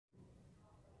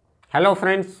Hello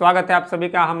friends, स्वागत है आप सभी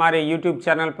का हमारे यूट्यूब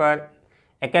चैनल पर।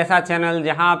 एक ऐसा चैनल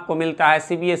जहां आपको मिलता है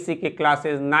सीबीएसई के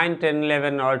क्लासेस 9, 10,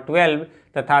 11 और 12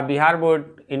 तथा बिहार बोर्ड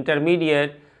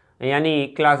इंटरमीडिएट यानी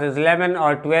क्लासेस 11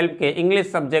 और 12 के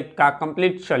इंग्लिश सब्जेक्ट का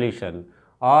कंप्लीट सॉल्यूशन।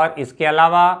 और इसके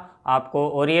अलावा आपको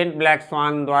ओरिएंट ब्लैक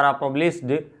स्वान द्वारा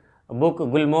पब्लिश्ड बुक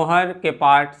गुलमोहर के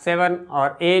पार्ट 7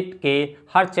 और 8 के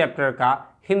हर चैप्टर का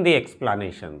Hindi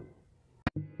explanation.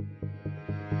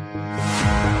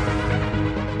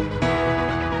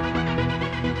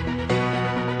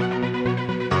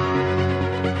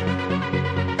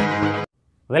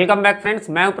 Welcome back friends,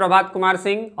 मैं हूं प्रभात कुमार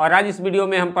सिंह और आज इस वीडियो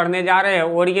में हम पढ़ने जा रहे हैं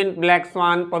ओरिएंट ब्लैक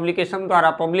स्वान पब्लिकेशन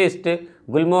द्वारा पब्लिश्ड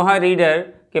गुलमोहर रीडर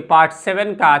के पार्ट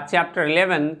 7 का चैप्टर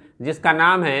 11 जिसका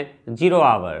नाम है 0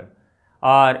 आवर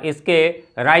और इसके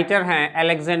राइटर हैं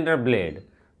अलेक्जेंडर ब्लेड।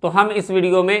 तो हम इस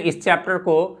वीडियो में इस चैप्टर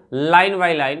को लाइन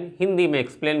बाय लाइन हिंदी में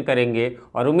एक्सप्लेन करेंगे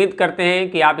और उम्मीद करते हैं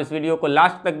कि आप इस वीडियो को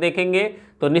लास्ट तक देखेंगे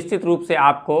तो निश्चित रूप से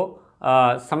आपको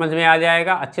समझ में आ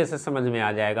जाएगा, अच्छे से समझ में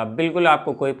आ जाएगा, बिल्कुल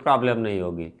आपको कोई प्रॉब्लम नहीं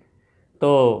होगी।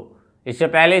 तो इससे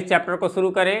पहले इस चैप्टर को शुरू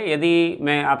करें, यदि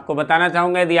मैं आपको बताना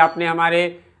चाहूँगा, यदि आपने हमारे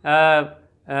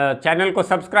चैनल को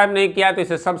सब्सक्राइब नहीं किया तो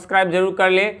इसे सब्सक्राइब जरूर कर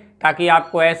लें ताकि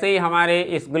आपको ऐसे ही हमारे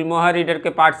इस गुलमोहर रीडर के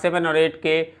पार्ट 7 और 8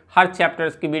 के हर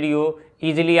चैप्टर्स की वीडियो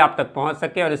ईजिली आप तक पहुँच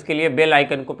सके और इसके लिए बेल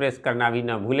आइकन को प्रेस करना भी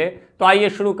ना भूलें। तो आइए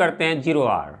शुरू करते हैं 0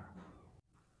 आवर।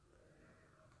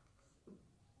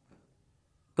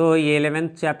 तो ये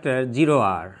 11th chapter 0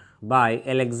 our by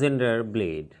Alexander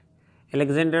blade.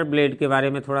 Alexander blade के बारे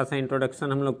में थोड़ा सा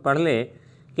इंट्रोडक्शन हम लोग पढ़ ले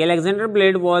कि Alexander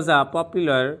blade was a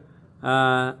popular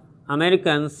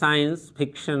American science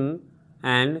fiction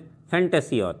and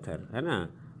fantasy author, है ना।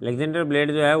 अलेक्जेंडर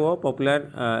ब्लेड जो है वो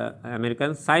पॉपुलर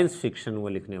अमेरिकन साइंस फिक्शन वो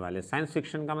लिखने वाले। साइंस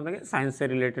फिक्शन का मतलब साइंस से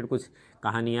रिलेटेड कुछ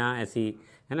कहानियाँ ऐसी,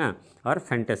 है ना, और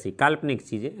फैंटेसी काल्पनिक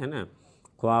चीज़ें, है ना,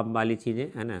 ख्वाब वाली चीज़ें,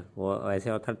 है ना, वो ऐसे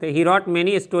ऑथर थे। ही rot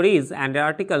many stories and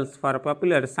articles for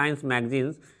popular science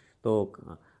magazines. तो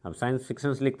अब साइंस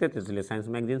फिक्शंस लिखते थे इसलिए साइंस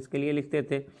मैगजीन्स के लिए लिखते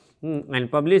थे। And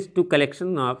publish 2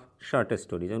 collection of short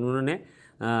stories. उन्होंने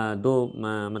दो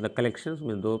मतलब कलेक्शंस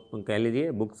में 2 कह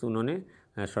लीजिए बुक्स उन्होंने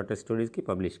शॉर्ट स्टोरीज की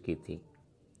पब्लिश की थी।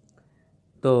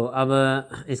 तो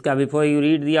अब इसका बिफोर यू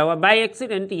रीड दिया हुआ, by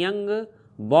accident young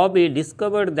Bobby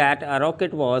discovered that a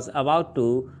rocket was about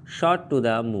to shot to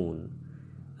the moon.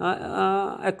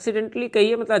 Accidentally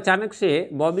कहिए, मतलब अचानक से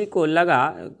बॉबी को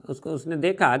लगा, उसने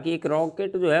देखा कि एक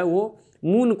रॉकेट जो है वो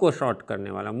मून को शॉट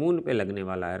करने वाला, मून पे लगने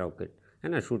वाला है रॉकेट, है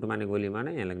ना। शूट माने गोली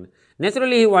माने या लगने।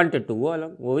 Naturally he wanted to go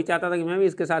along. वो भी चाहता था कि मैं भी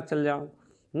इसके साथ चल जाऊँ।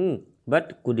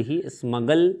 But could he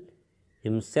smuggle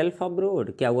himself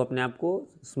abroad. क्या वो अपने आप को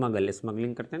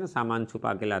स्मगलिंग करते हैं ना, सामान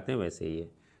छुपा के लाते हैं, वैसे ही है,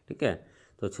 ठीक है।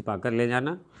 तो छुपा कर ले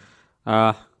जाना।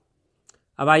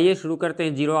 अब आइए शुरू करते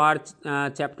हैं 0 आवर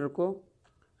चैप्टर को।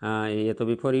 ये तो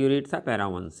बिफोर यू रीड था, पैरा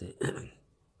 1 से।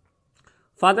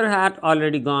 Father had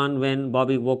already gone when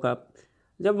Bobby woke up.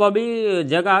 जब बॉबी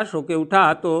जगा, सो के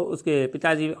उठा, तो उसके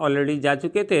पिताजी ऑलरेडी जा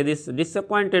चुके थे। This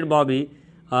disappointed Bobby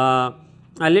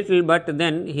a little but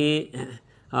then he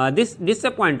this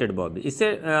disappointed Bobby.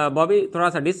 इससे बॉबी थोड़ा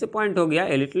सा डिसअपॉइंट हो गया,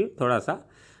 ए लिटिल, थोड़ा सा।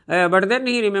 बट देन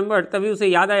ही रिमेंबर्ड, तभी उसे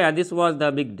याद आया, this was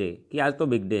the big day, कि आज तो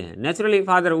बिग डे है। Naturally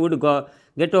father would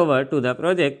get over to the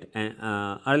project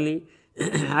early.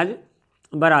 आज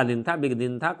बड़ा दिन था, बिग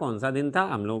दिन था। कौन सा दिन था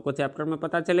हम लोगों को चैप्टर में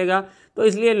पता चलेगा। तो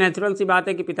इसलिए नेचुरल सी बात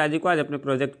है कि पिताजी को आज अपने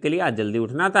प्रोजेक्ट के लिए आज जल्दी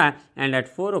उठना था। एंड एट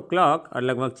 4 o'clock, और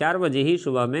लगभग 4 बजे ही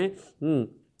सुबह में,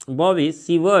 बॉबी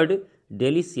सीवर्ड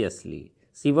डेलीशियसली।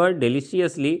 सीवर्ड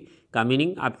डेलीशियसली का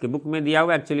मीनिंग आपके बुक में दिया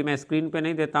हुआ। एक्चुअली मैं स्क्रीन पे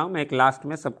नहीं देता हूँ, मैं एक लास्ट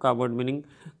में सबका वर्ड मीनिंग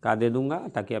का दे दूंगा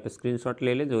ताकि आप स्क्रीनशॉट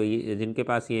ले लें, जो जिनके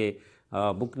पास ये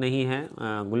बुक नहीं है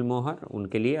गुलमोहर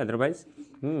उनके लिए। अदरवाइज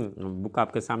बुक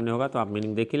आपके सामने होगा तो आप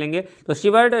मीनिंग देख ही लेंगे। तो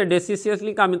शिवर्ड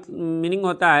डेसीसियसली का मीनिंग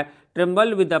होता है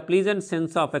tremble with a pleasant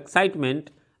sense of excitement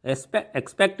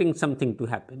expecting something to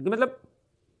happen. मतलब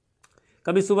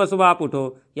कभी सुबह सुबह आप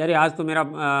उठो, यार आज तो मेरा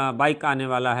बाइक आने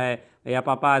वाला है, या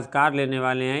पापा आज कार लेने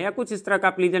वाले हैं, या कुछ इस तरह का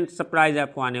प्लीजेंट सरप्राइज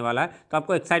आपको आने वाला है, तो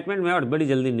आपको एक्साइटमेंट में और बड़ी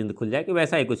जल्दी नींद खुल जाए कि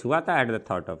वैसा ही कुछ हुआ था at the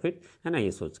thought of it, है ना,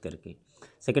 ये सोच करके।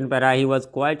 Second para, he was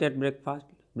quite eight breakfast.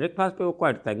 Breakfast पे वो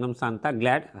क्वाइट था, एकदम शांत था।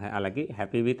 ग्लैड, हालांकि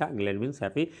हैप्पी भी था, glad means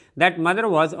happy. That mother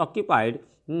was occupied.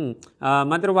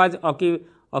 Mother was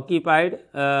occupied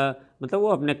मतलब वो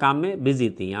अपने काम में बिजी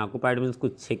थी। यहाँ ऑक्यूपाइड मीन्स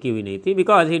कुछ छेकी हुई नहीं थी।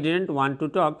 Because he didn't want to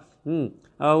talk,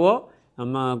 वो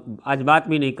आज बात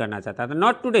भी नहीं करना चाहता था।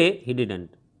 नॉट टुडे ही डिडेंट,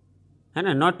 है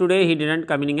ना। नॉट टुडे ही डिडेंट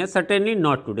का मीनिंग है सर्टेनली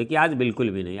नॉट टुडे, कि आज बिल्कुल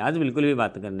भी नहीं, आज बिल्कुल भी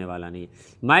बात करने वाला नहीं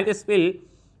है। माइट स्पिल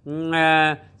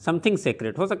समथिंग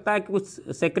सेक्रेट, हो सकता है कि कुछ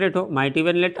सेक्रेट हो। Might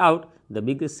even let out the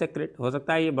big secret, हो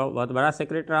सकता है ये बहुत बड़ा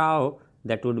सेक्रेट रहा हो।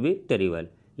 दैट वुड बी टेरिबल,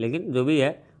 लेकिन जो भी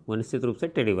है वो निश्चित रूप से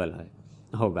टेरिबल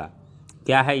होगा।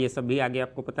 क्या है ये सब भी आगे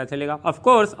आपको पता चलेगा। Of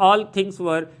course all things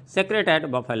were secret eight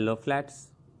buffalo flats.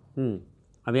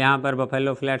 अब यहाँ पर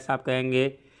बफेलो फ्लैट्स आप कहेंगे,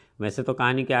 वैसे तो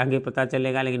कहानी के आगे पता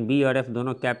चलेगा, लेकिन बी और एफ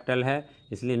दोनों कैपिटल है,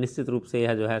 इसलिए निश्चित रूप से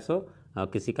यह जो है सो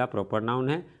किसी का प्रॉपर नाउन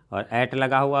है, और एट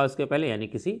लगा हुआ उसके पहले, यानी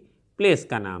किसी प्लेस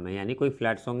का नाम है, यानी कोई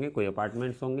फ्लैट्स होंगे, कोई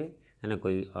अपार्टमेंट्स होंगे, है ना,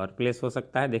 कोई और प्लेस हो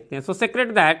सकता है। देखते हैं। सो secret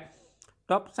that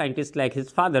top scientist like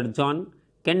his father John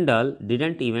candle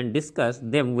didn't even discuss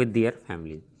them with their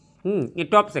family. ये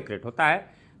टॉप सीक्रेट होता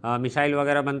है। मिसाइल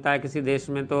वगैरह बनता है किसी देश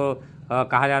में तो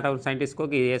कहा जाता है उन साइंटिस्ट को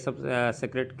कि ये सब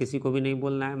सीक्रेट किसी को भी नहीं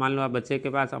बोलना है। मान लो आप बच्चे के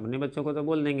पास, अपने बच्चों को तो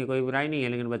बोल देंगे, कोई बुराई नहीं है,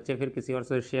 लेकिन बच्चे फिर किसी और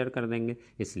से शेयर कर देंगे,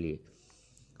 इसलिए।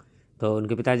 तो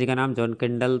उनके पिताजी का नाम जॉन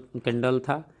केंडल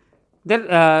था।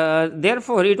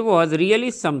 Therefore it was really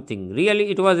something,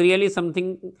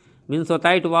 means होता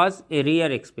है it was a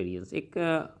rear experience, एक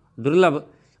दुर्लभ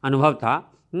अनुभव था।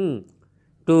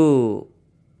 To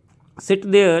sit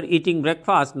there eating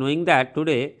breakfast knowing that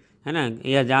today, है ना,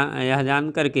 यह जान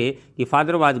करके कि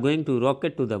father was going two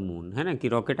rocket to the moon, है ना, कि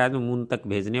रॉकेट आज मून तक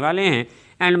भेजने वाले हैं।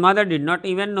 And mother did not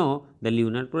even know the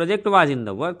lunar project was in the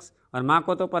works, और माँ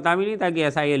को तो पता भी नहीं था कि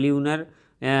ऐसा ये ल्यूनर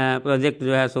प्रोजेक्ट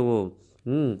जो है सो वो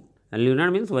ल्यूनर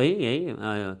मीन्स वही, यही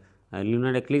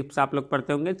ल्यूनर एक्लिप्स आप लोग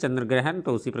पढ़ते होंगे, चंद्र ग्रहण,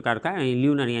 तो उसी प्रकार का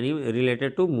ल्यूनर यानी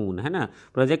रिलेटेड टू मून, है ना,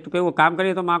 प्रोजेक्ट पे वो काम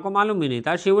करिए, तो माँ को मालूम भी नहीं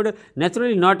था। She would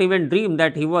naturally not even dream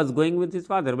that he was going with his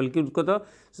father, बल्कि उसको तो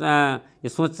ये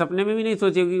सपने में भी नहीं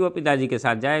सोची कि वो पिताजी के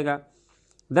साथ जाएगा।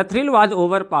 The thrill was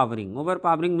over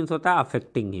powering means होता है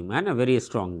अफेक्टिंग हिम, है ना, वेरी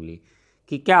स्ट्रांगली,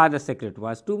 कि क्या the secret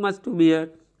was too much to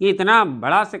bear, ये इतना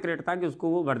बड़ा सीक्रेट था कि उसको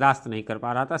वो बर्दाश्त नहीं कर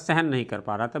पा रहा था, सहन नहीं कर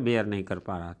पा रहा था, बेयर नहीं कर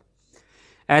पा रहा था।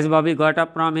 As Bobby got up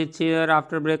from his chair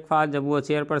after breakfast, जब वो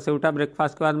चेयर पर से उठा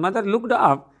ब्रेकफास्ट के बाद, mother looked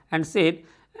up and said,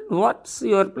 what's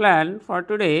your plan for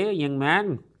today young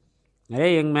man.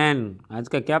 अरे यंग मैन, आज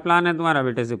का क्या प्लान है तुम्हारा,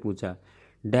 बेटे से पूछा।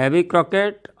 डैबी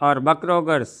क्रॉकेट और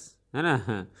बकरोगर्स, है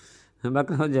ना,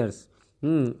 बकरोजर्स।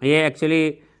 ये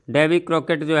एक्चुअली डैबी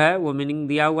क्रॉकेट जो है वो मीनिंग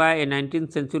दिया हुआ है ए 19th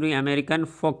सेंचुरी अमेरिकन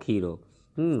फोक हीरो।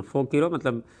 फोक हीरो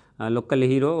मतलब लोकल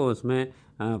हीरो, उसमें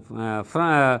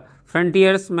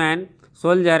frontiers man,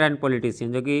 soldier and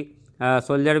politician, जो कि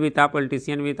सोल्जर भी था,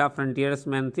 पॉलिटिशियन भी था, फ्रंटियर्स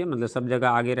मैन थे, मतलब सब जगह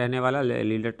आगे रहने वाला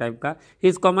लीडर टाइप का। He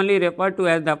is commonly refer to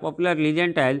as the popular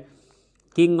legend as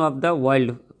king of the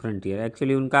wild frontier.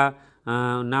 Actually उनका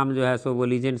नाम जो है सो वो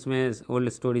लीजेंड्स में, ओल्ड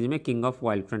स्टोरीज में किंग ऑफ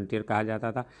वाइल्ड फ्रंटियर कहा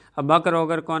जाता था। अब बक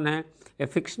रोगर कौन है? ए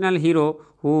फिक्शनल हीरो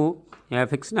हु,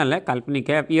 फिक्शनल है, काल्पनिक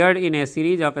है, appeared in A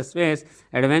series of space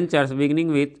adventures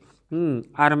beginning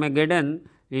with आर्मेगेडन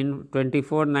in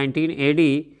 2419 AD,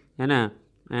 है ना,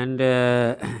 एंड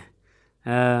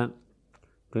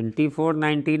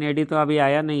 2419 AD तो अभी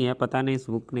आया नहीं है, पता नहीं इस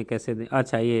बुक ने कैसे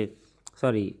अच्छा ये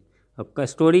सॉरी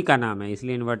स्टोरी का नाम है,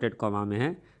 इसलिए इन्वर्टेड कॉमा में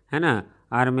है ना,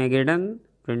 आर्मेगेडन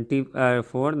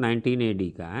 2419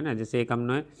 AD का, है ना। जैसे एक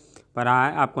हमने पढ़ा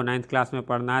है, आपको 9th क्लास में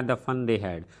पढ़ना है, द फन दे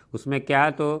हैड, उसमें क्या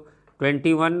है तो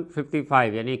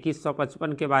 2155 यानी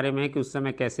 2155 के बारे में है कि उस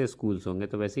समय कैसे स्कूल्स होंगे।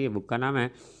 तो वैसे ये बुक का नाम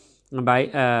है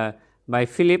बाय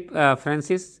फिलिप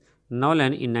फ्रांसिस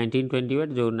नॉलन इन 1928,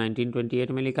 जो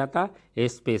 1928 में लिखा था, ए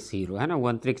स्पेस हीरो, है ना, वो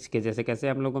अंतरिक्ष के, जैसे कैसे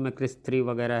हम लोगों में क्रिस 3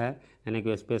 वगैरह है, यानी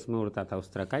कि स्पेस में उड़ता था,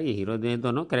 उस तरह का ये हीरो।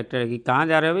 दोनों कैरेक्टर है कि कहाँ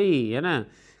जा रहे हो भाई, है ना,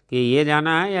 कि ये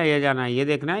जाना है या ये जाना है, ये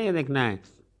देखना है, ये देखना है।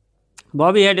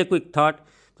 Bobby had a quick thought,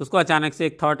 तो उसको अचानक से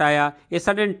एक थॉट आया। ए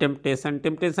सडन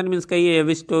टेम्पटेशन मीन्स कहिए ए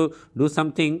विश टू डू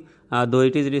समथिंग दो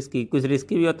इट इज़ रिस्की, कुछ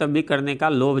रिस्की भी हो तब भी करने का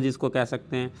लोभ जिसको कह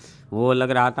सकते हैं, वो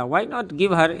लग रहा था। Why not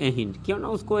give her a hint, क्यों ना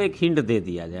उसको एक हिंट दे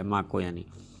दिया जाए माँ को, यानी।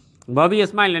 Bobby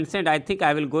smiled and said, I think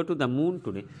I will go to the moon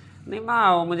today. नहीं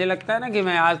माँ, मुझे लगता है ना कि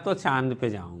मैं आज तो चांद पे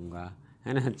जाऊँगा,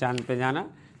 है ना, चांद पे जाना।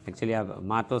 एक्चुअली आप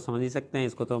माँ तो समझ ही सकते हैं,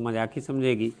 इसको तो मजाक ही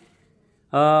समझेगी।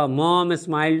 मॉम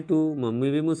स्माइल टू, मम्मी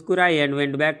भी मुस्कुराई, and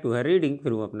went back to her reading,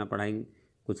 फिर वो अपना पढ़ाई,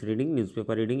 कुछ रीडिंग,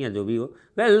 न्यूज़पेपर रीडिंग या जो भी हो।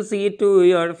 Well C to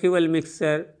your fuel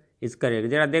mixture is correct,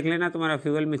 जरा देख लेना तुम्हारा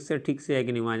फ्यूल मिक्सचर ठीक से है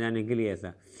कि नहीं वहाँ जाने के लिए,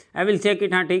 ऐसा। आई विल चेक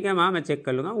इट, हाँ ठीक है माँ मैं चेक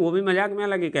कर लूँगा, वो भी मजाक में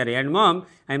अलग ही कह रहे हैं। And mom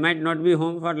I might not be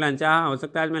home for lunch, हाँ हो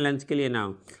सकता है आज मैं लंच के लिए ना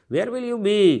हूँ। वेयर विल यू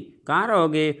बी, कहाँ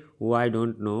रहोगे? वो आई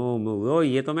डोंट नो, वो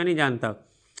ये तो मैं नहीं जानता।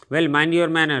 वेल माइंड योर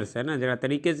मैनर्स, है ना, जरा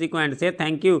तरीके से सीखो। एंड से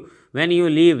thank you when you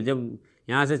leave, जब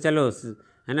यहाँ से चलो,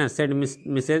 है ना, सेड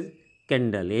मिसेज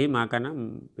केंडल, यही माँ का नाम,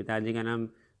 पिताजी का नाम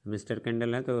मिस्टर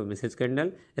केंडल है, तो Mrs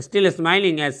candle. Still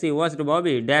smiling as C watched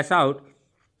Bobby dash out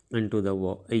into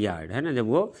the yard, है ना, जब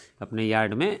वो अपने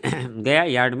यार्ड में गया,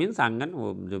 यार्ड मीन्स आंगन,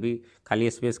 वो जो भी खाली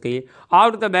स्पेस कहिए।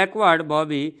 Out the backward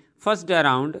Bobby first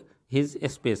around his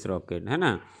space rocket, है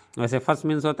ना। वैसे फर्स्ट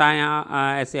मीन्स होता है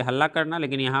यहाँ ऐसे हल्ला करना,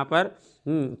 लेकिन यहाँ पर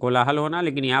कोलाहल होना,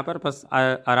 लेकिन यहाँ पर बस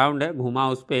अराउंड है, घूमा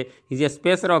उस पर, is a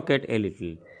space rocket a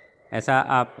little, ऐसा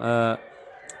आप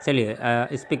चलिए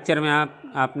इस पिक्चर में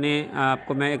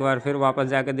आपको मैं एक बार फिर वापस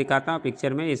जाकर दिखाता हूँ।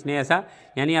 पिक्चर में इसने ऐसा,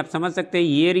 यानी आप समझ सकते हैं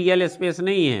ये रियल स्पेस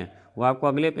नहीं है, वो आपको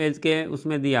अगले पेज के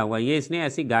उसमें दिया हुआ, ये इसने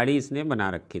ऐसी गाड़ी इसने बना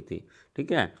रखी थी,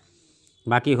 ठीक है।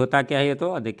 बाकी होता क्या है ये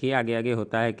तो देखिए आगे आगे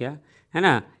होता है क्या, है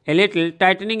ना। A little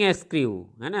tightening A screw,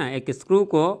 है ना, एक स्क्रू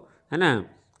को, है ना,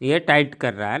 ये टाइट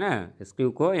कर रहा है ना स्क्रू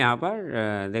को, यहाँ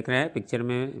पर देख रहे हैं पिक्चर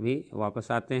में भी वापस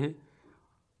आते हैं।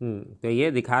 तो ये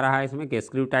दिखा रहा है इसमें कि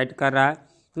स्क्रू टाइट कर रहा है।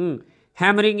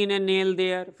 Hammering in A nail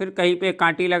there, फिर कहीं पे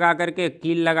कांटी लगा करके,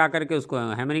 कील लगा करके उसको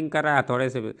हैमरिंग कर रहा है, थोड़े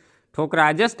से ठोक रहा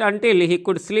है। Just until he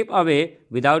could slip away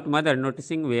without mother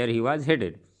noticing where he was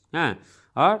headed, हाँ,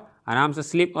 और आराम से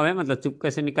स्लिप अवे मतलब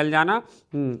चुपके से निकल जाना,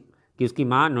 कि उसकी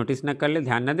माँ नोटिस न कर ले,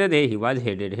 ध्यान न दे दे। He was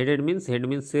headed, headed means, head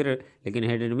means सिर, लेकिन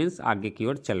हेडेड मीन्स आगे की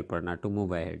ओर चल पड़ना, टू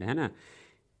मूव अहेड, है ना।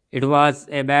 It was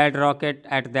a bad rocket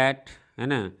at that, है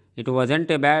ना, it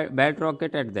wasn't a bad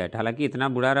rocket at that, हालांकि इतना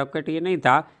बुरा रॉकेट ये नहीं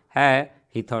था, है,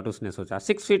 ही थॉट, उसने सोचा।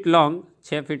 6 फीट लॉन्ग,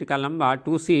 6 फीट का लंबा,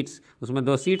 2 सीट्स, उसमें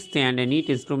 2 सीट्स थे, and A NEET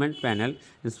instrument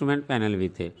panel भी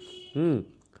थे।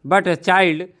 But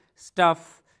child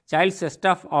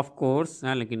stuff of course,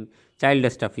 लेकिन चाइल्ड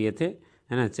स्टफ ये थे,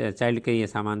 है ना, चाइल्ड के ये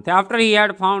सामान थे। After he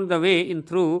had found the way in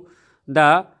through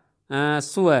the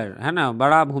सुअर, है ना,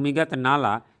 बड़ा भूमिगत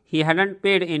नाला, ही hadn't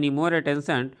paid any more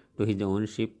attention to his own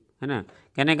ship, है ना।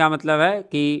 कहने का मतलब है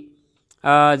कि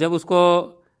जब उसको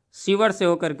सीवर से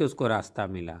होकर के उसको रास्ता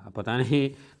मिला, पता नहीं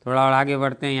थोड़ा और आगे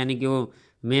बढ़ते हैं, यानी कि वो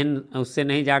मेन उससे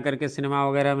नहीं जा कर के सिनेमा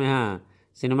वगैरह में,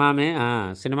 सिनेमा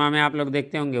में आप लोग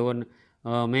देखते होंगे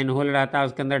वो मेन होल रहता है,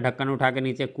 उसके अंदर ढक्कन उठा के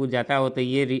नीचे कूद जाता है वो, तो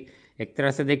ये एक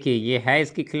तरह से देखिए ये है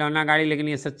इसकी खिलौना गाड़ी, लेकिन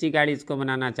ये सच्ची गाड़ी इसको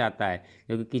बनाना चाहता है,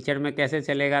 क्योंकि कीचड़ में कैसे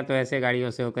चलेगा, तो ऐसे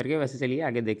गाड़ियों से होकर के। वैसे चलिए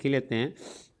आगे देख ही लेते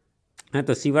हैं।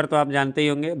 तो सीवर तो आप जानते ही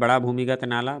होंगे, बड़ा भूमिगत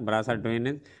नाला, बड़ा सा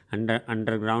ड्रेनेज,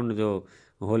 अंडरग्राउंड जो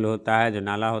होल होता है, जो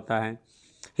नाला होता है।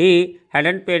 ही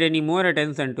hadn't paid any more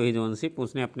attention to his own ship,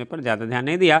 उसने अपने पर ज़्यादा ध्यान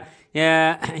नहीं दिया।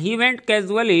 He went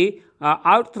casually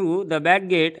out through the back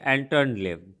gate and turn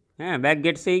left, back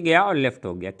gate से ही गया और लेफ्ट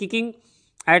हो गया। किकिंग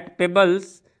एट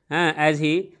पेबल्स एज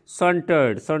ही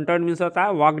सॉन्टर्ड मीन्स होता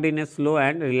है walked in a slow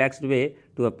and relaxed way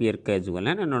to appear casual,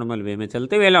 है ना, नॉर्मल वे में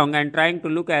चलते हुए long, and trying to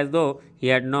look as दो he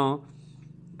had no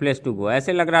place to go,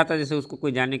 ऐसे लग रहा था जैसे उसको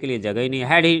कोई जाने के लिए जगह ही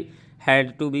नहीं।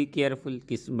 हैड टू बी केयरफुल,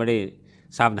 किस बड़े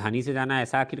सावधानी से जाना,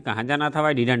 ऐसा आखिर कहाँ जाना था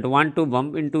भाई। Didn't want to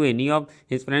bump into any of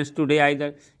his friends today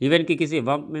either, even कि किसी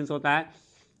बम्प मीन्स होता है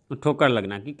ठोकर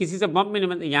लगना, कि किसी से बम्प में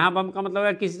नहीं, यहाँ बम्प का मतलब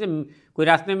है किसी से कोई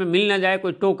रास्ते में मिल ना जाए,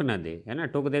 कोई टोक ना दे, है ना,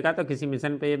 टोक देगा तो किसी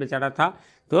मिशन पे ये बेचारा था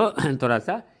तो थोड़ा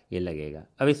सा ये लगेगा।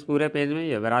 अब इस पूरे पेज में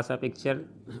ये बड़ा सा पिक्चर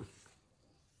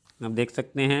आप देख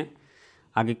सकते हैं,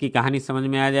 आगे की कहानी समझ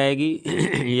में आ जाएगी।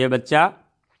 ये बच्चा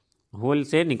होल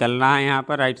से निकल रहा है यहाँ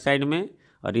पर राइट साइड में,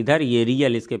 और इधर ये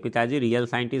रियल, इसके पिताजी रियल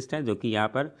साइंटिस्ट है, जो कि यहाँ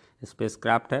पर स्पेस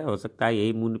क्राफ्ट है, हो सकता है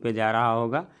यही मून पे जा रहा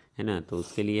होगा, है ना, तो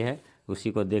उसके लिए है,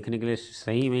 उसी को देखने के लिए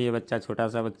सही में ये बच्चा, छोटा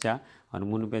सा बच्चा, और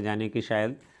मून पे जाने की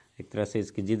शायद एक तरह से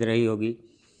इसकी जिद रही होगी।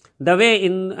 The way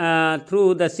in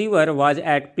through the sewer was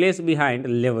at place behind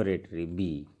laboratory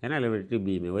B, है ना, लेबोरेटरी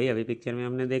बी में, वही अभी पिक्चर में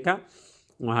हमने देखा,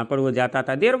 वहाँ पर वो जाता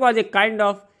था। There was a kind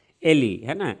of Eli,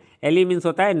 है ना, एली मीन्स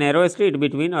होता है नैरो स्ट्रीट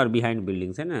बिटवीन और बिहाइंड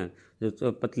बिल्डिंग्स, है ना,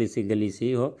 जो पतली सी गली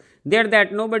सी हो। There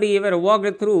that no buddy ever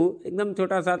walked through, एकदम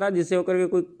छोटा सा था जिससे होकर के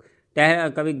कोई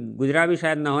कभी गुजरा भी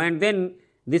शायद ना हो। And then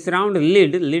this round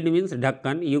lid means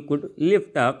ढक्कन, you could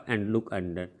lift up and look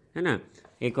under, है ना।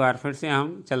 एक बार फिर से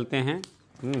हम चलते हैं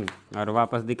और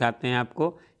वापस दिखाते हैं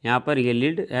आपको। यहाँ पर ये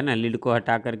लिड है ना, लिड को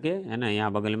हटा करके, है ना,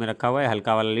 यहाँ बगल में रखा हुआ है,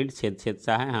 हल्का वाला लिड छेद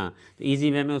सा है, हाँ, तो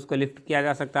इजी वे में उसको लिफ्ट किया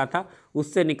जा सकता था,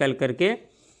 उससे निकल करके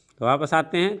तो वापस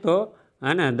आते हैं। तो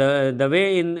है ना, the way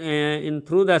in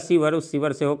through the sewer, उस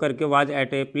सीवर से होकर के was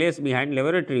at a place behind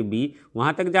laboratory B,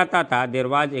 वहाँ तक जाता था। There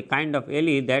was a kind of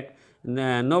Eli that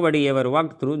nobody ever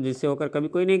walked through, जिससे होकर कभी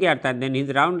कोई नहीं गया था। Then his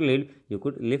round lead you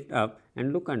could lift up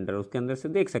and look under, उसके अंदर से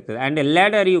देख सकते थे। And A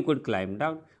ladder you could climb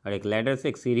down, और एक लैडर से,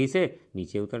 एक सीढ़ी से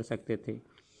नीचे उतर सकते थे।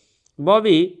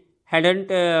 Bobby hadn't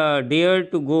dare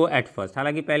to go at first,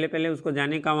 हालांकि पहले उसको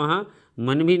जाने का वहाँ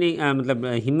मन भी नहीं, मतलब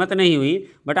हिम्मत नहीं हुई।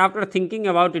 But after thinking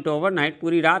about it overnight,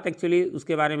 पूरी रात एक्चुअली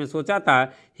उसके बारे में सोचा था।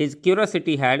 हिज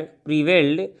क्यूरोसिटी हैड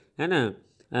प्रीवेल्ड, है ना,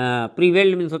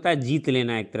 प्रीवेल्ड मीन्स होता है जीत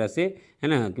लेना एक तरह से, है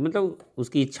ना, कि मतलब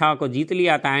उसकी इच्छा को जीत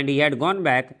लिया था। And he had gone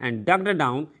back and ducked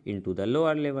down into the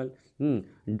lower level.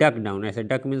 Duck down, ऐसे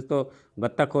डक मीन्स तो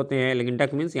बत्तख होते हैं, लेकिन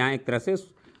डक मीन्स यहाँ एक तरह से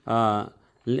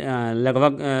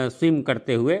लगभग स्विम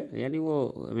करते हुए, यानी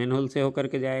वो मेनहोल से होकर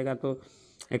के जाएगा तो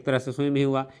एक तरह से स्विम ही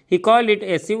हुआ। He called it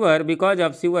A sewer because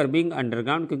of sewer being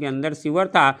underground, क्योंकि अंदर सीवर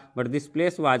था, but this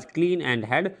place was clean and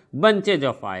had bunches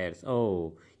of Fyers. ओ,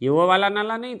 ये वो वाला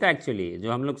नाला नहीं था एक्चुअली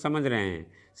जो हम लोग समझ रहे हैं,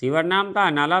 सीवर नाम था,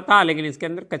 नाला था, लेकिन इसके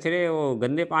अंदर कचरे वो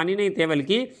गंदे पानी नहीं थे,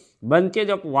 बल्कि बंचेज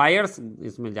ऑफ वायर्स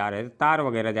इसमें जा रहे थे, तार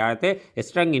वगैरह जा रहे थे,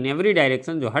 स्ट्रंग इन एवरी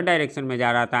डायरेक्शन, जो हर डायरेक्शन में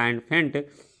जा रहा था, एंड फेंट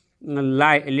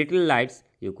little lights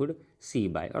you could see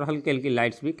bye, और हल्की हल्की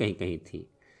लाइट्स भी कहीं कहीं थी।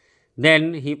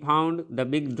 Then he found the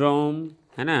big ड्रोम,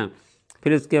 है ना,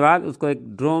 फिर उसके बाद उसको एक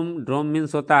ड्रोम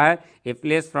मीन्स होता है a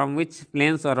place from which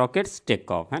planes और रॉकेट्स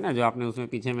टेक ऑफ, है ना, जो आपने उसमें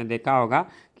पीछे में देखा होगा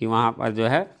कि वहाँ पर जो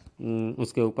है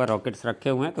उसके ऊपर रॉकेट्स रखे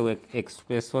हुए हैं, तो एक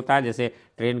स्पेस होता है, जैसे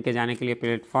ट्रेन के जाने के लिए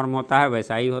प्लेटफॉर्म होता है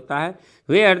वैसा ही होता है।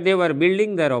 Where they were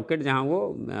building the rocket, जहाँ वो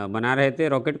बना रहे थे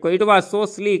रॉकेट को। It was so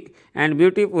sleek and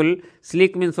beautiful,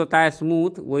 sleek means होता है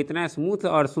स्मूथ, वो इतना स्मूथ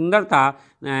और सुंदर था,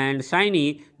 and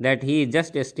shiny that he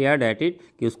just stared at it,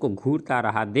 कि उसको घूरता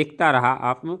रहा, देखता रहा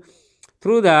आप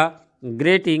थ्रू द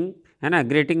ग्रेटिंग, है ना,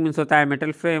 ग्रेटिंग मीन्स होता है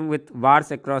metal frame with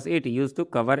bars across it use to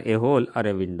cover A whole और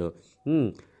ए विंडो।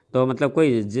 तो मतलब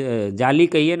कोई जाली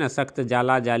कहिए ना, सख्त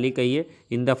जाला जाली कहिए,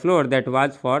 in the floor that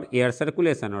was for air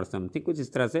circulation और समथिंग, कुछ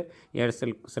इस तरह से एयर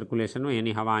सर्कुलेशन में,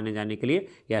 यानी हवा आने जाने के लिए,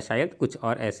 या शायद कुछ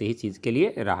और ऐसी ही चीज़ के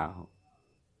लिए रहा हो।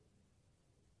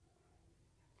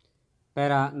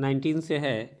 पैरा 19 से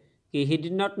है कि he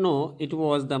did not know it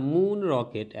was the moon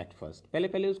rocket at first,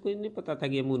 पहले उसको नहीं पता था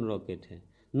कि ये मून रॉकेट है।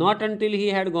 Not until he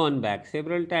had gone back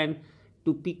several time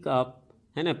to pick up,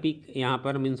 है ना, पिक यहाँ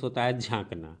पर मीन्स होता है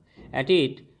झांकना, at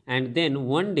it, and then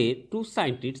one day two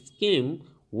scientists came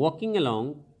walking along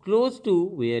close to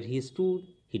where he stood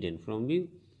hidden from view।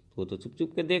 वो तो चुप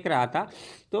चुप के देख रहा था,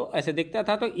 तो ऐसे देखता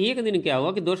था, तो एक दिन क्या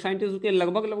हुआ कि दो साइंटिस्ट उसके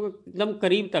लगभग एकदम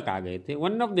करीब तक आ गए थे।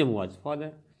 One of them was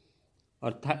father,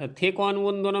 और थे कौन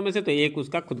उन दोनों में से, तो एक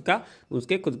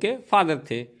उसके खुद के फादर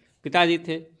थे, पिताजी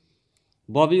थे।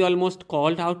 Bobby almost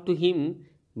called out to him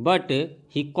but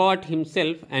he cot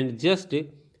himself and just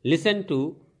listen to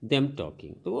them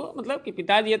talking. तो वो मतलब कि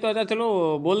पिताजी ये तो अच्छा चलो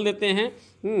बोल देते हैं,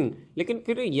 लेकिन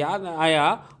फिर याद आया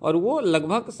और वो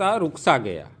लगभग सा रुक सा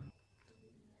गया।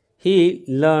 ही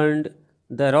learned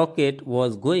the rocket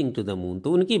was going to the moon,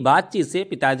 तो उनकी बातचीत से,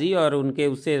 पिताजी और उनके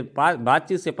उससे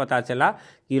बातचीत से पता चला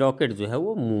कि रॉकेट जो है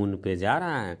वो मून पे जा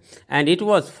रहा है। एंड इट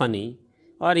वॉज फनी,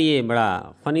 और ये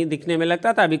बड़ा फनी दिखने में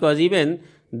लगता था, because even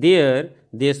there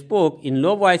they spoke in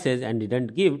low voices and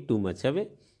didn't give too much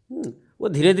away. वो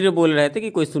धीरे धीरे बोल रहे थे कि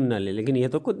कोई सुन ना ले, लेकिन ये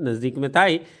तो खुद नज़दीक में था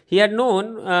ही। He had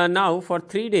known now for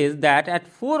 3 days that at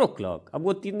 4 o'clock, अब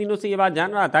वो 3 दिनों से ये बात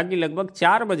जान रहा था कि लगभग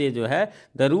 4 बजे जो है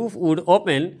द रूफ वुड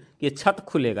ओपन, कि छत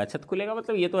खुलेगा। छत खुलेगा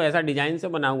मतलब ये तो ऐसा डिजाइन से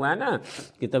बना हुआ है ना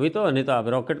कि तभी तो, नहीं तो अब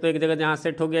रॉकेट तो एक जगह जहाँ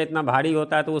सेट हो गया, इतना भारी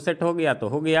होता है तो वो सेट हो गया तो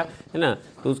हो गया, है ना,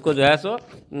 तो उसको जो है सो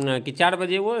कि 4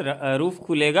 बजे वो रूफ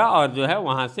खुलेगा और जो है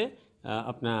वहाँ से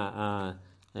अपना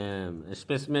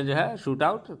स्पेस में जो है shoot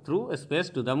out through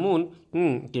space to the moon,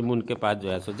 कि मून के पास जो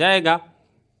है सो जाएगा।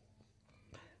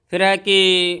 फिर है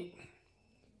कि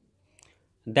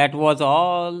that was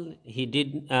all he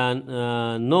did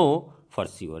know for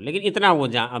sure, लेकिन इतना वो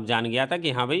अब जान गया था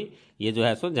कि हाँ भाई ये जो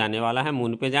है सो जाने वाला है,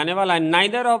 मून पे जाने वाला है।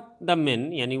 नाइदर ऑफ द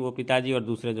मेन, यानी वो पिताजी और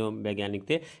दूसरे जो वैज्ञानिक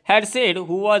थे, had said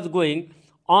who was going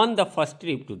on the first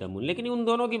trip to the moon, लेकिन उन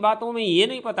दोनों की बातों में ये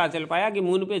नहीं पता चल पाया कि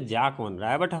मून पे जा कौन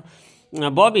रहा है। But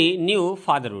Bobby new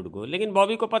father would go, लेकिन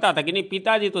बॉबी को पता था कि नहीं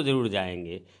पिताजी तो जरूर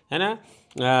जाएंगे, है ना,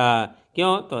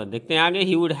 क्यों, तो देखते हैं आगे।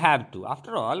 He would have to,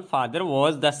 after all father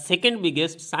was the second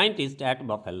biggest scientist at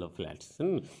buffalo flats.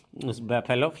 उस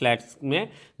बफेलो फ्लैट्स में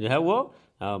जो है वो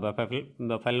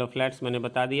बफेलो फ्लैट्स मैंने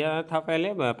बता दिया था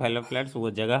पहले, बफेलो फ्लैट्स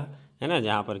वो जगह है ना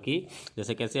जहाँ पर कि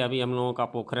जैसे अभी हम लोगों का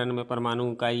पोखरण में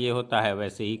परमाणु का ये होता है,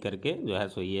 वैसे ही करके जो है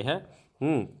सो ये है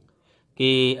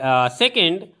कि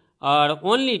सेकंड और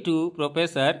ओनली टू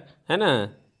प्रोफेसर, है ना,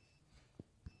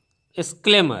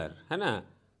 स्क्लेमर, है ना,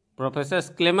 प्रोफेसर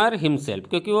स्क्लेमर हिमसेल्फ,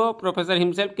 क्योंकि वो प्रोफेसर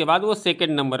हिमसेल्फ के बाद वो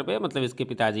सेकंड नंबर पे मतलब इसके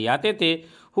पिताजी आते थे।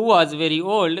 Who was very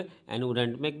old and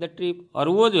wouldn't make the trip, और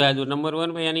वो जो है जो नंबर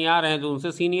 1 पे यानी आ रहे हैं, जो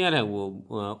उनसे सीनियर है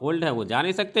वो ओल्ड है, वो जा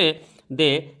नहीं सकते।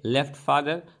 They left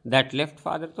father, that left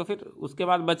father, तो फिर उसके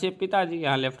बाद बचे पिताजी,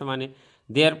 यहाँ लेफ्ट माने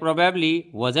there probably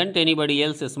wasn't anybody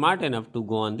else smart enough to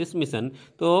go on this mission,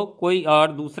 तो कोई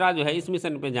और दूसरा जो है इस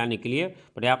मिशन पे जाने के लिए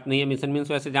पर्याप्त नहीं है। मिशन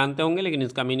मीन्स वैसे जानते होंगे, लेकिन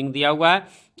इसका मीनिंग दिया हुआ है,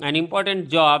 an important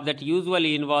job that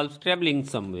usually involves travelling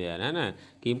somewhere, है ना,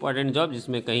 कि इंपॉर्टेंट जॉब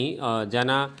जिसमें कहीं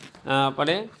जाना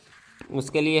पड़े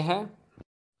उसके लिए है।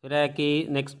 फिर है कि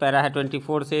नेक्स्ट पैरा है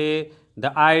 24 से,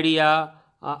 the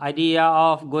idea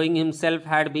of going himself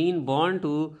had been born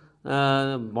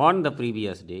the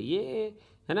previous day, ये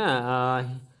है ना,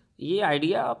 ये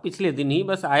आइडिया पिछले दिन ही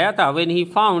बस आया था। when he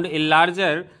found a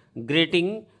larger grating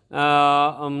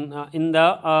in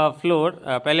the floor.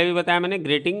 पहले भी बताया मैंने,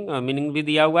 ग्रेटिंग मीनिंग भी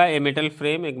दिया हुआ है। ए मेटल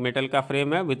फ्रेम, एक मेटल का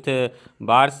फ्रेम है with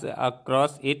bars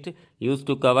across it use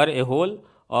to cover A whole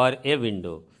और ए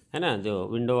विंडो, है ना, जो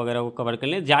विंडो वगैरह को कवर कर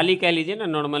ले, जाली कह लीजिए ना,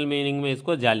 नॉर्मल मीनिंग में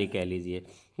इसको जाली कह लीजिए।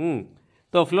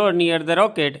 तो floor near the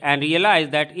rocket and realise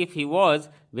that if he was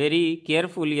very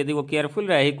careful, यदि वो केयरफुल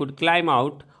रहे, he could climb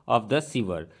out of the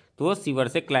sewer, तो वो सीवर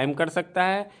से क्लाइम कर सकता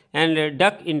है। And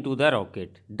duck into the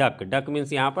rocket, duck, duck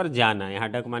means यहाँ पर जाना, यहाँ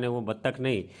डक माने वो बत्तख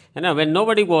नहीं, है ना। व्हेन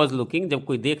नोबडी वाज लुकिंग, जब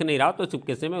कोई देख नहीं रहा तो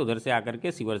चुपके से मैं उधर से आकर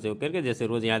के सीवर से होकर के, जैसे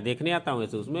रोज यहाँ देखने आता हूँ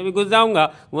वैसे उसमें भी घुस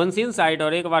जाऊंगा। वंस इनसाइड,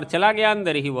 और एक बार चला गया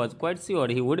अंदर, he was quite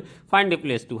sure he would find a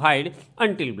place to hide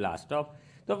until blast of,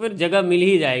 तो फिर जगह मिल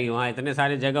ही जाएगी, वहाँ इतने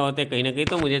सारे जगह होते कहीं ना कहीं,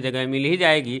 तो मुझे जगह मिल ही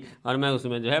जाएगी और मैं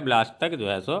उसमें जो है ब्लास्ट तक जो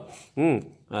है सो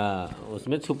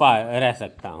उसमें छुपा रह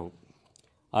सकता हूँ।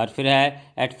 और फिर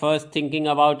है at first thinking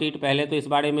about it, पहले तो इस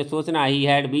बारे में सोचना, he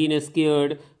had been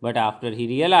scared but after he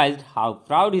realised how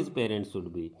proud his parents should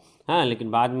be, हाँ,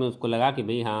 लेकिन बाद में उसको लगा कि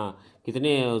भाई हाँ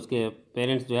कितने उसके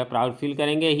पेरेंट्स जो है प्राउड फील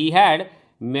करेंगे। He had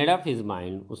made up his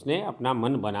mind, उसने अपना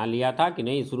मन बना लिया था कि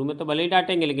नहीं, शुरू में तो भले ही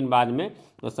डांटेंगे लेकिन बाद में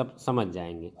वो सब समझ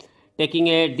जाएंगे। टेकिंग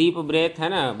ए डीप ब्रेथ, है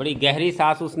ना, बड़ी गहरी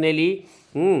सांस उसने ली।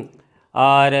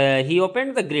 और ही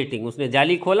ओपन द ग्रेटिंग, उसने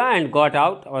जाली खोला एंड गॉट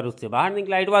आउट, और उससे बाहर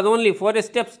निकला। It was only 4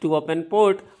 steps to open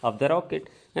port of the rocket,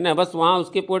 है ना, बस वहाँ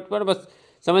उसके पोर्ट पर, बस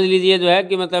समझ लीजिए जो है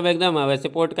कि मतलब एकदम, वैसे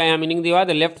पोर्ट का यहाँ मीनिंग दिया हुआ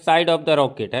है left side of the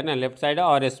rocket, है ना, लेफ्ट साइड,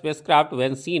 और space craft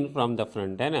when scene from the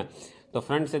front, है ना, तो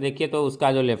फ्रंट से देखिए तो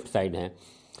उसका जो लेफ्ट साइड है।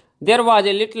 There was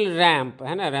a little ramp,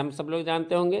 है ना, रैम्प सब लोग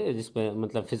जानते होंगे, जिसपे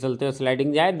मतलब फिसलते हुए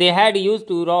स्लाइडिंग जाए। They had use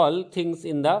to role things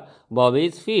in the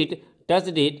Bobby's feet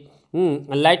touched it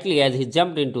lightly as he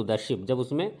jumped into the ship, जब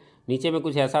उसमें नीचे में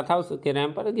कुछ ऐसा था उसके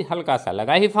रैम्प पर कि हल्का सा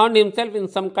लगा। He found himself in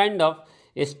some kind of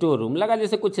store room, लगा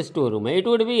जैसे कुछ स्टोर रूम है। It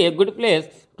would be a good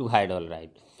place to hide, all right,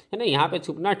 है ना, यहाँ पे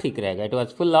छुपना ठीक रहेगा। It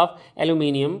was full of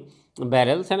aluminium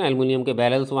barrels, है ना, एल्यूमिनियम के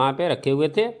बैरल्स वहाँ पे रखे हुए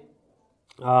थे,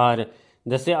 और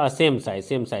जैसे सेम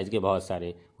साइज के बहुत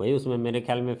सारे, वही उसमें मेरे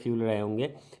ख्याल में फ्यूल रहे होंगे।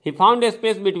 He found a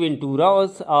space between 2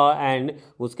 rose and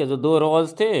उसके जो 2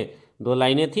 रोज थे, 2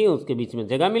 लाइनें थी, उसके बीच में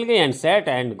जगह मिल गई। And set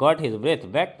and got his breath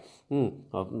back,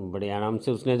 और बड़े आराम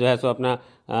से उसने जो है सो अपना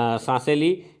सांसें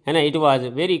ली, है ना। It was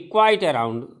very quite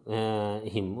around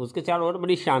him, उसके चारों ओर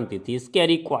बड़ी शांति थी।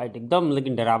 स्कैरी क्वाइट, एकदम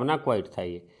लेकिन डरावना क्वाइट था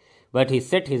ये। But he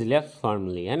set his left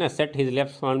firmly, है ना, सेट हिज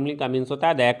लेफ्ट फर्मली का मीन्स होता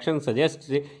है the action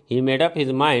suggest he made up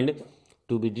his mind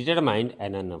to be determined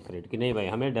and unafraid, कि नहीं भाई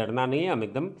हमें डरना नहीं है, हम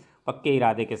एकदम पक्के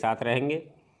इरादे के साथ रहेंगे।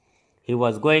 He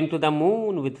was going to the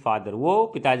moon with father, वो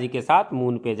पिताजी के साथ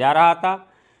मून पे जा रहा था।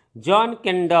 John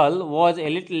candle was a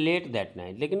little let that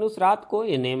night, लेकिन उस रात को,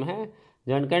 ये नेम है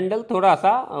जॉन कैंडल, थोड़ा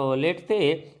सा लेट थे।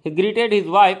 ही greeted his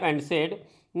wife and said,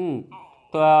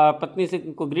 तो पत्नी से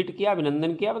को ग्रीट किया,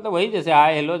 अभिनंदन किया, मतलब वही जैसे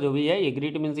हाय हेलो जो भी है, ये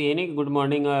ग्रीट मीन्स ये नहीं कि गुड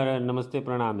मॉर्निंग और नमस्ते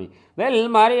प्रणाम ही। Well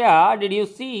Maria, did you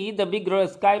see the big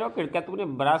sky rocket, क्या तुमने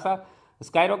बड़ा सा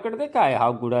स्काई रॉकेट देखा है?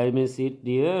 How good I miss it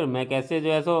dear, मैं कैसे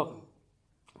जो है सो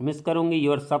मिस करूँगी।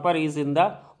 Your super is in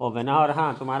the oven, और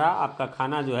हाँ तुम्हारा आपका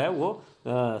खाना जो है वो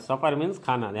सपर मीन्स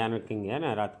खाना, ध्यान रखेंगे, है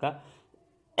ना, रात का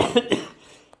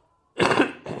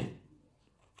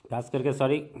खास करके,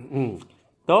 सॉरी,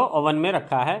 तो ओवन में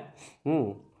रखा है।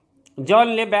 जॉन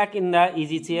ले back in the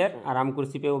easy chair, आराम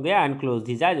कुर्सी पे हो गया। एंड क्लोज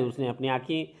दी जाए, उसने अपनी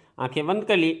आंखें बंद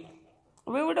कर ली।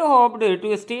 We would hoped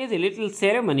two stage a little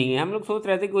ceremony, हम लोग सोच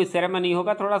रहे थे कोई सेरेमनी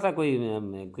होगा, थोड़ा सा कोई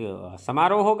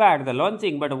समारोह होगा at the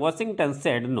launching, but Washington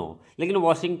said no, लेकिन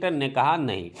वॉशिंगटन ने कहा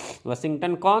नहीं।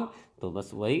 वॉशिंगटन कौन? तो बस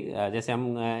वही, जैसे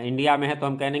हम इंडिया में है तो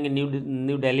हम कहेंगे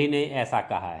न्यू दिल्ली ने ऐसा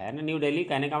कहा है ना, न्यू दिल्ली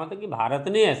कहने का मतलब कि भारत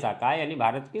ने ऐसा कहा है, यानी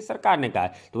भारत की सरकार ने कहा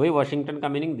है, तो वही वॉशिंगटन का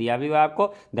मीनिंग दिया भी हुआ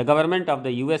आपको। The government of the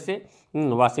USA,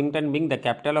 Washington being the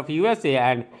capital of USA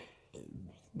and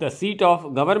the seat of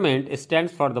government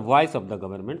stands for the voice of the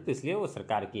government, तो इसलिए वो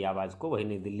सरकार की आवाज़ को, वही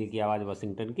नई दिल्ली की आवाज़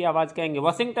वॉशिंगटन की आवाज़ कहेंगे।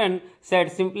 Washington said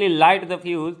simply light the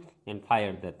fuse and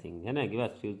fire the thing, है ना, कि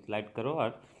बस फ्यूज लाइट करो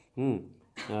और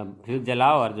फ्यूज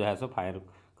जलाओ और जो है सो फायर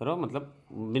करो, मतलब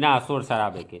बिना शोर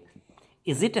शराबे के।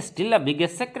 Is it still a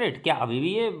biggest secret, क्या अभी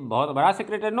भी ये बहुत बड़ा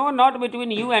सेक्रेट है? No, not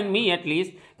between you and me at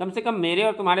least, कम से कम मेरे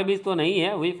और तुम्हारे बीच तो नहीं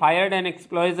है। We fired N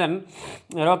explosion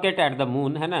rocket at the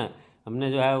moon, है ना,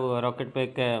 हमने जो है वो रॉकेट पे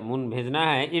एक मून भेजना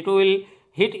है। It will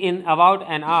hit in about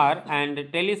an hour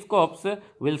and telescopes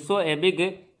will show a big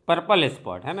purple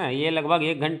spot, है ना, ये लगभग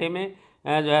 1 घंटे में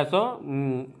जो है सो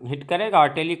हिट करेगा, और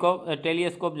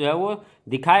टेलीस्कोप जो है वो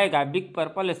दिखाएगा big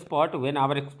purple spot when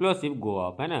our explosive go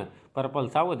of, है ना, पर्पल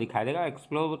सा वो दिखाई देगा।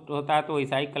 एक्सप्लोड होता है तो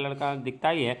ऐसा ही कलर का दिखता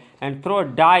ही है। And throw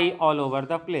die all over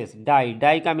the place,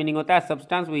 die का मीनिंग होता है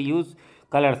substance we use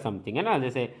colour something, है ना,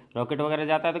 जैसे रॉकेट वगैरह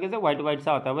जाता है तो कैसे वाइट वाइट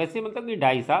सा होता है, वैसे मतलब कि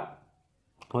डाई सा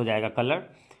हो जाएगा colour.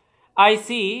 I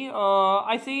C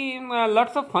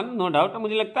lots of fun, no doubt,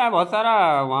 मुझे लगता है बहुत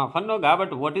सारा वहाँ फन होगा,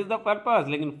 but what is the purpose,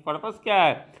 लेकिन पर्पस क्या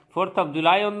है? 4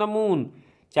 जुलाई ऑन द मून,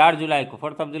 4 जुलाई को,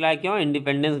 4 जुलाई क्यों?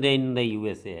 Independence day in the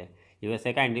USA है,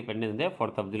 यूएसए का इंडिपेंडेंस डे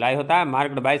 4 जुलाई होता है,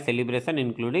 marked by celebration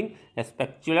including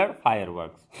स्पेक्चुलर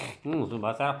fireworks. उसमें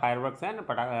बहुत सारा फायरवर्क्स है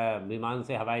ना, विमान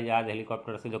से, हवाई जहाज,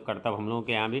 हेलीकॉप्टर से जो करतब हम लोगों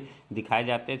के यहाँ भी दिखाए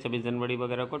जाते हैं 26 जनवरी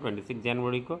वगैरह को, 26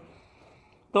 जनवरी को।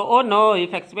 तो oh no,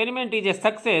 if experiment is a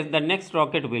success the next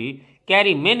rocket will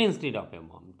carry man instead of A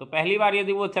bomb. तो पहली बार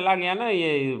यदि वो चला गया ना,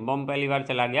 ये बॉम्ब पहली बार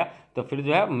चला गया, तो फिर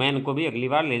जो है मैन को भी अगली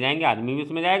बार ले जाएंगे, आदमी भी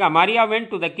उसमें जाएगा। Maria went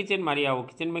to the kitchen, Maria वो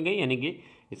किचन में गई, यानी कि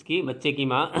इसकी बच्चे की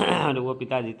माँ और वो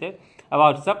पिताजी थे।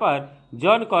 About super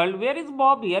John called where is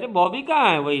Bobby, अरे बॉबी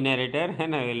कहाँ है? वही नरेटर है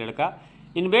ना, ये लड़का।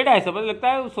 इन बेड है, समझ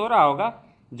लगता है वो सो रहा होगा।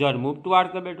 John move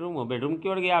towards the bedroom, वो बेडरूम की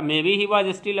ओर गया। May be he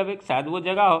was still awake, शायद वो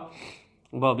जगह हो।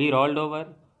 बॉबी रोल्ड ओवर,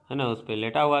 है ना, उस पर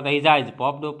लेटा हुआ था। हिज आइज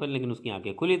पॉप्ड ओपन, लेकिन उसकी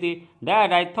आंखें खुली थी।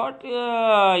 Dad I thought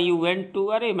you went to,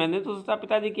 अरे मैंने तो सोचा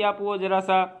पिताजी कि आप वो जरा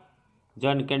सा,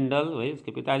 जॉन कैंडल वही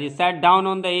उसके पिताजी, sat down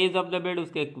on the age of the bed,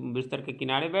 उसके बिस्तर के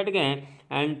किनारे बैठ गए।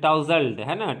 एंड टाउजल्ड,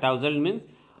 है ना, टाउजल्ड मीन्स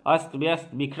अस्त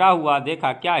व्यस्त, बिखरा हुआ,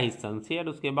 देखा क्या? हिज सनसेयर,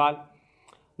 उसके बाल।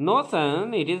 No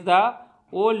sun, it is the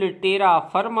old Terra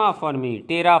pharma for me.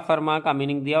 टेरा फर्मा का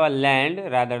मीनिंग दिया हुआ लैंड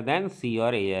रादर देन सी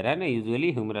और एयर, है ना,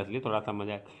 यूजुअली ह्यूमरसली, थोड़ा सा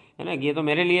मजाक, है ना, ये तो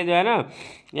मेरे लिए जो है ना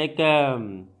एक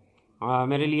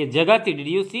मेरे लिए जगह थी। Did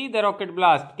you see the rocket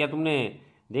blast, क्या तुमने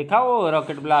देखा वो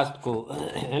रॉकेट ब्लास्ट को,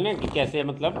 है ना, कि कैसे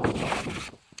मतलब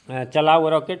चला वो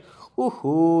रॉकेट।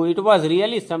 ओहो, इट वॉज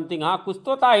रियली समथिंग, हाँ कुछ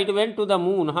तो था। It went to the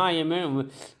moon, हाँ ये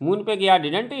मून पे गया।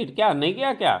 डिडंट इट, क्या नहीं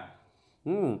गया क्या?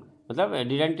 मतलब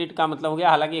डिडंट इट का मतलब हो गया,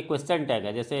 हालांकि एक क्वेश्चन टैग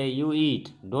है, जैसे यू ईट,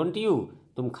 डोंट यू,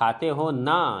 तुम खाते हो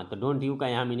ना, तो डोंट यू का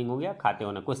यहाँ मीनिंग हो गया खाते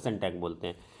हो ना, क्वेश्चन टैग बोलते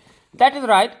हैं। दैट इज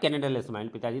राइट, कैनेडल स्माइल,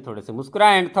 पिताजी थोड़े से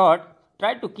मुस्कुराए। And thought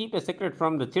try to keep a secret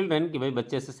from the children, कि भाई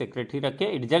बच्चे से सीक्रेट ही रखे।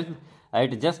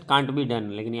 It just can't be done,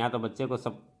 लेकिन यहाँ तो बच्चे को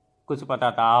सब कुछ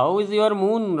पता था। How is your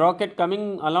moon rocket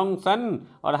coming along सन,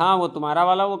 और हाँ वो तुम्हारा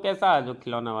वाला वो कैसा, जो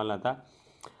खिलौना वाला था।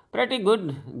 प्रेटी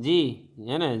गुड जी,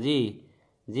 है ना,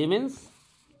 जी मीन्स,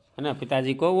 है ना,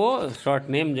 पिताजी को वो शॉर्ट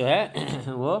नेम जो है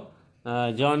वो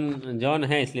जॉन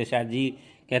है, इसलिए शायद जी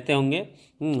कहते होंगे।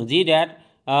 जी dad,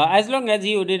 as long as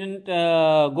you didn't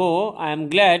go I am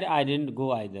glad I didn't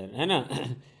go either, है ना।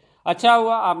 अच्छा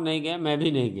हुआ आप नहीं गए, मैं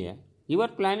भी नहीं गया। You are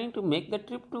planning to make the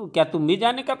trip to, क्या तुम भी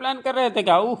जाने का प्लान कर रहे थे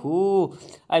क्या? ओहो,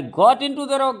 I got in to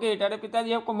the rocket. अरे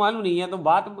पिताजी आपको मालूम नहीं है, तो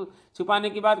बात छुपाने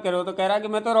की बात करो, तो कह रहा कि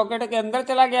मैं तो रॉकेट के अंदर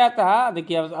चला गया था।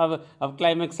 देखिए अब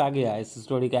क्लाइमेक्स आ गया इस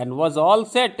स्टोरी का। एंड वॉज ऑल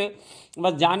सेट,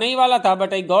 बस जाने ही वाला था,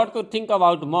 but I got to think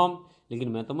about mom, लेकिन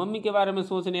मैं तो मम्मी के बारे में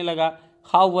सोचने लगा।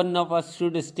 How one of us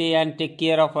should stay and take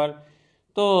care of her,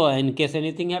 तो इन केस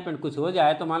एनीथिंग हैपन, कुछ हो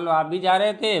जाए तो, मान लो आप भी जा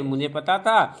रहे थे, मुझे पता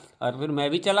था, और फिर मैं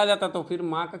भी चला जाता, तो फिर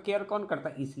माँ का केयर कौन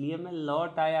करता, इसलिए मैं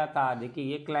लौट आया था। देखिए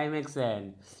ये क्लाइमेक्स है।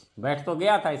 बैठ तो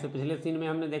गया था, इसे पिछले सीन में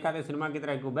हमने देखा था सिनेमा की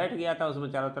तरह, को बैठ गया था,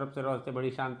 उसमें चारों तरफ से रोज से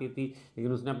बड़ी शांति थी,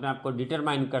 लेकिन उसने अपने आप को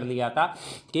डिटरमाइन कर लिया था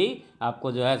कि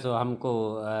आपको जो है सो हमको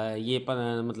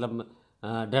मतलब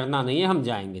डरना नहीं है, हम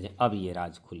जाएंगे। अब ये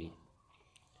राज खुली।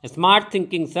 Smart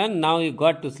thinking sun, now you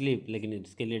got to sleep, लेकिन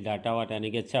इसके लिए डाटा वाटा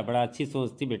नहीं कि अच्छा, बड़ा अच्छी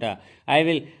सोच थी बेटा। I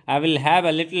will have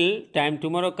a little time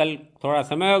tomorrow, कल थोड़ा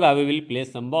समय होगा, we will play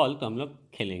some ball, तो हम लोग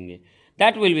खेलेंगे।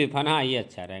 दैट विल बी फन, हाँ ये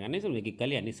अच्छा रहेगा। नहीं समझे कि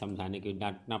कल, यानी समझाने की,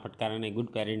 डांटना फटकारा नहीं, गुड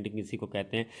पेरेंटिंग इसी को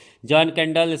कहते हैं। John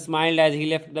candle smiled as he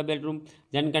left the bedroom,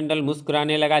 John candle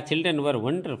मुस्कुराने लगा। चिल्ड्रन वर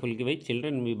वंडरफुल, कि भाई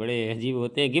चिल्ड्रन भी बड़े अजीब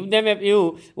होते हैं। Give them a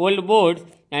few old boards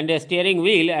and A steering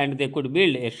wheel and they could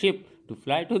build a ship to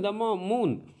fly to the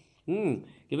moon.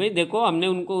 कि भाई देखो, हमने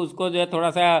उनको उसको जो है थोड़ा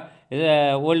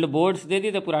सा ओल्ड बोर्ड्स दे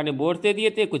दिए थे, पुराने बोर्ड्स दे दिए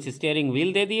थे, कुछ स्टीयरिंग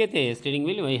व्हील दे दिए थे, स्टीयरिंग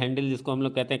व्हील वही हैंडल जिसको हम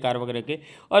लोग कहते हैं कार वगैरह के,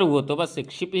 और वो तो बस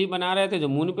एक शिप ही बना रहे थे जो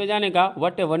मून पे जाने का।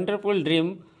 What a wonderful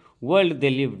dream world they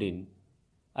lived in.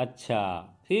 अच्छा,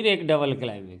 फिर एक डबल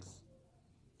क्लाइमेक्स।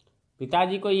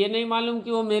 पिताजी को ये नहीं मालूम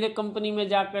कि वो मेरे कंपनी में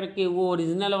जा कर के वो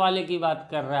ओरिजिनल वाले की बात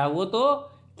कर रहा है, वो तो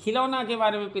खिलौना के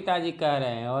बारे में पिताजी कह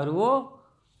रहे हैं, और वो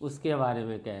उसके बारे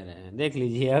में कह रहे हैं। देख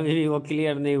लीजिए, अभी भी वो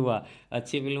क्लियर नहीं हुआ।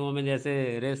 अच्छी फिल्मों में जैसे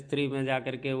रेस 3 में जा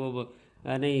कर के वो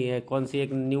नहीं, कौन सी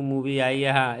एक न्यू मूवी आई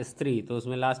है, हाँ स्त्री, तो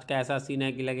उसमें लास्ट का ऐसा सीन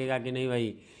है कि लगेगा कि नहीं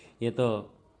भाई ये तो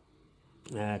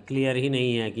क्लियर ही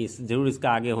नहीं है, कि ज़रूर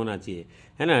इसका आगे होना चाहिए,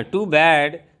 है ना। To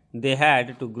bad they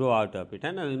had to grow out of it,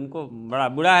 है ना, इनको बड़ा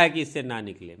बुरा है कि इससे ना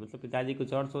निकले। मतलब पिताजी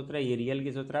कुछ और सोच रहे हैं, ये रियल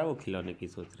की सोच रहा है, वो खिलौने की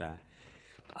सोच रहा है।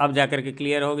 अब जाकर के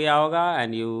क्लियर हो गया होगा।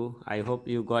 And I hope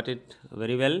you got it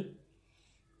very well.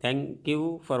 Thank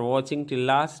you for watching till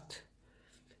last.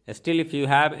 Still, if you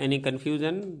have any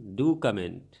confusion, do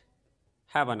comment.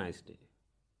 Have a nice day.